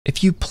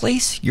If you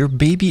place your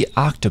baby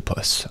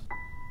octopus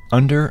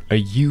under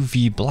a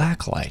UV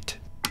blacklight,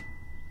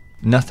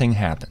 nothing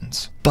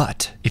happens.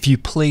 But if you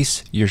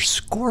place your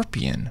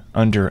scorpion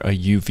under a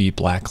UV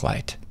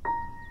blacklight,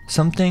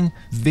 something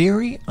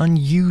very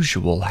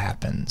unusual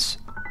happens.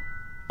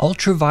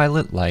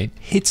 Ultraviolet light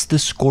hits the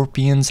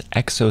scorpion's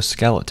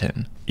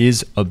exoskeleton,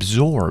 is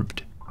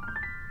absorbed,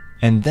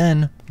 and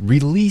then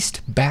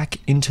released back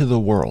into the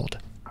world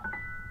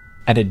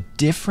at a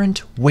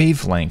different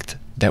wavelength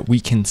that we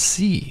can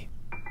see.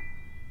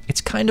 It's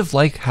kind of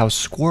like how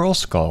squirrel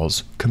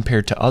skulls,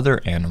 compared to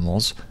other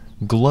animals,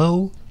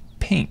 glow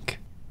pink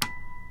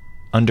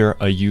under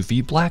a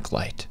UV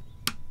blacklight.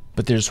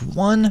 But there's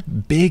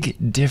one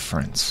big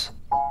difference.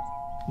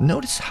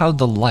 Notice how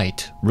the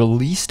light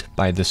released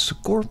by the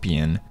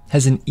scorpion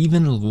has an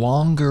even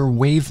longer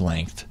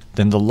wavelength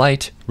than the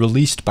light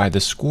released by the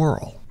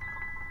squirrel.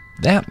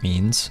 That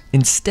means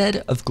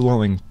instead of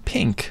glowing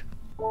pink,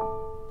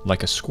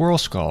 like a squirrel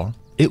skull,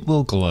 it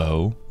will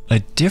glow a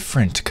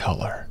different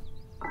color.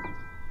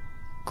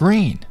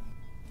 Green.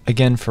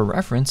 Again, for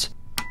reference,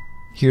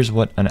 here's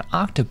what an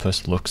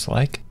octopus looks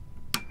like,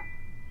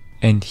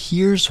 and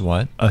here's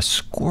what a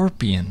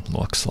scorpion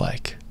looks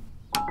like.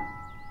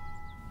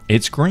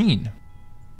 It's green.